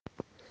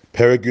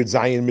Perigud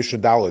Zayin Mishnah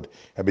Daled.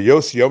 Rabbi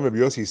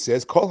Yossi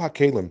says, Kol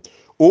HaKelim,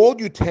 all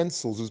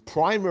utensils whose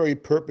primary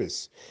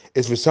purpose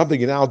is for something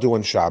you now do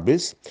on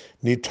Shabbos,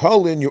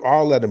 Nitolin, you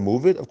are allowed to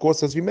move it. Of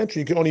course, as we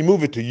mentioned, you can only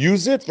move it to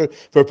use it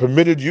for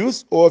permitted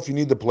use or if you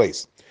need the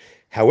place.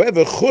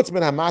 However, chutz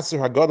min hamaser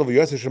hagadol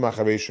v'yosef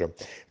shemacharesha.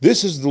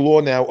 This is the law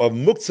now of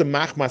muktzah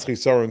machmas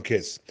chisaron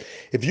kis.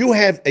 If you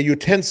have a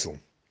utensil,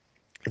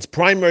 its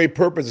primary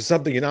purpose is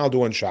something you now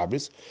do on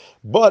Shabbos,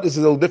 but it's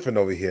a little different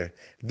over here.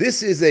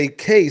 This is a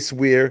case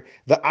where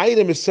the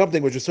item is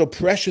something which is so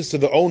precious to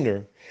the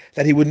owner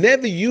that he would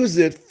never use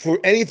it for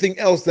anything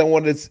else than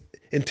what its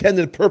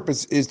intended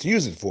purpose is to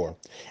use it for.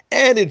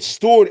 And it's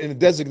stored in a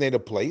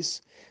designated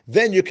place,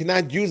 then you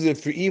cannot use it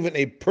for even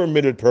a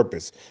permitted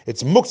purpose.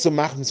 It's muktzah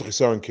machmas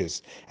chisaron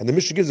kis. And the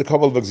Mishnah gives a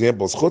couple of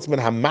examples. Chutz min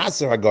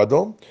hamaser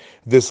hagadol,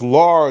 this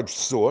large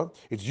saw,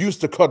 it's used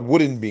to cut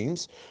wooden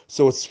beams,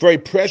 so it's very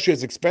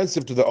precious,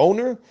 expensive to the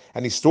owner,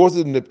 and he stores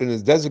it in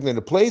his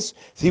designated place,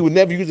 so he would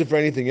never use it for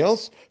anything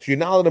else, so you're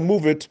not allowed to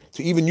move it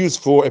to even use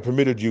for a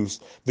permitted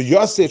use. The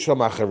yaseh shel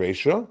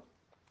macharesha,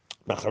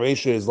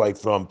 Macharesha is like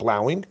from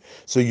plowing.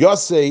 So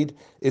Yoseid,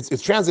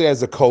 it's translated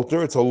as a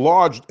coulter. It's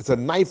a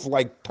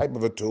knife-like type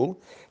of a tool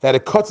that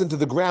it cuts into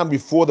the ground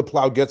before the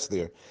plow gets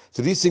there.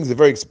 So these things are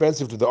very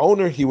expensive to the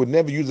owner. He would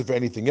never use it for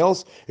anything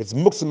else. It's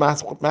muktzah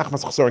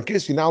machmas chasaron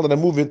kis. You're now allowed to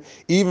move it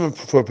even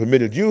for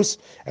permitted use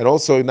and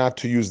also not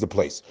to use the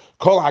place.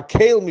 Kol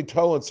hakel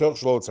mitol and tzarich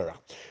shelo tzarich.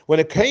 When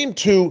it came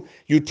to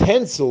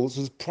utensils,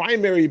 whose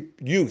primary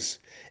use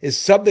is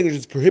something which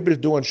is prohibited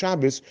to do on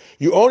Shabbos,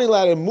 you only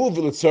allowed to move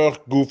it l'tzarich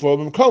gufo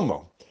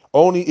b'mkomo,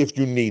 only if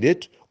you need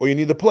it or you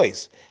need the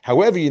place.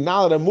 However, you're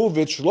not allowed to move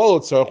it shelo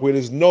l'tzarich where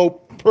there's no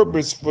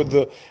purpose for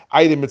the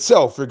item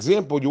itself. For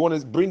example, you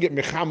want to bring it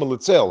mechama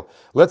l'tzel.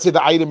 Let's say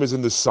the item is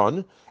in the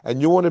sun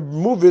and you want to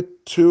move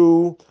it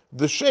to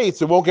the shade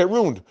so it won't get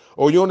ruined,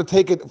 or you want to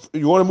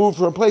move it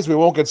from a place where it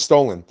won't get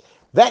stolen.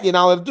 That you're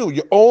not allowed to do.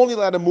 You're only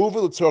allowed to move it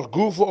l'tzarich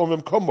gufo or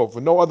b'mkomo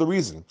for no other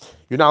reason.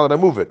 You're not allowed to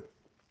move it.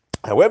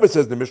 However,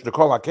 says the Mishnah,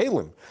 Kol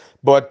HaKelim,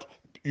 but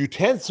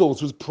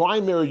utensils whose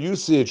primary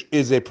usage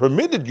is a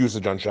permitted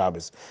usage on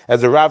Shabbos,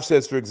 as the Rav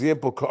says, for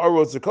example,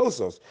 Ka'aros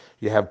Zakosos,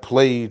 you have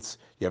plates,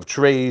 you have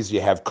trays,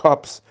 you have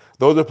cups,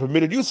 those are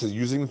permitted uses,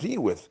 using them to eat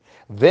with.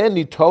 Then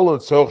Nitol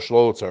and Tzorch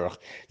Shlo Tzorch,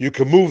 you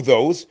can move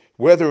those,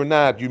 whether or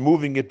not you're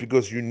moving it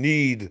because you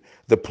need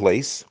the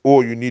place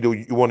or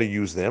you want to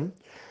use them,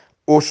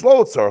 or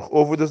shlo tzarich,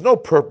 or where there's no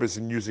purpose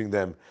in using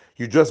them,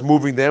 you're just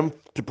moving them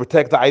to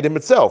protect the item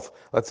itself.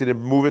 Let's say to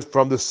move it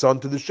from the sun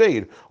to the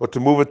shade, or to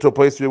move it to a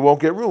place where it won't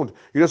get ruined.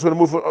 You just want to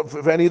move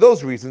for any of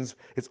those reasons,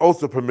 it's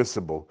also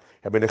permissible.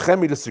 Rabbi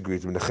Nechemi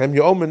disagrees. Rabbi Nechemi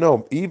Omer,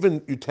 no,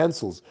 even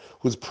utensils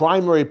whose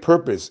primary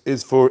purpose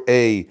is for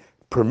a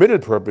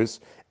permitted purpose,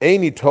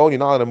 ain't told you're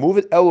not allowed to move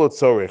it, elo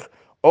tzarich,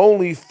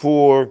 only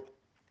for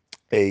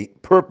a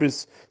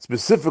purpose,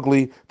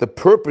 specifically the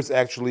purpose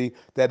actually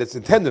that it's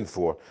intended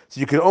for. So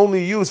you can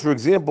only use, for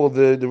example,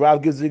 the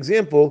Rav gives the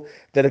example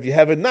that if you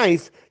have a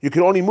knife, you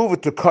can only move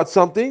it to cut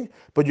something,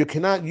 but you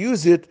cannot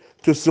use it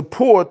to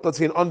support, let's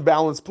say, an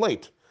unbalanced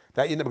plate.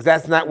 Because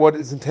that's not what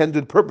its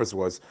intended purpose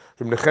was.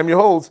 From Nechemia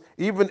holds,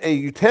 even a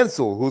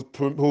utensil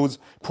whose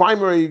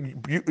primary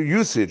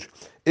usage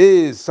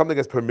is something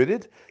that's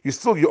permitted,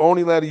 you're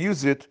only allowed to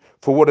use it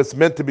for what it's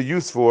meant to be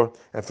used for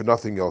and for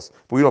nothing else.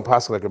 But we don't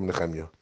pass like Nechemia.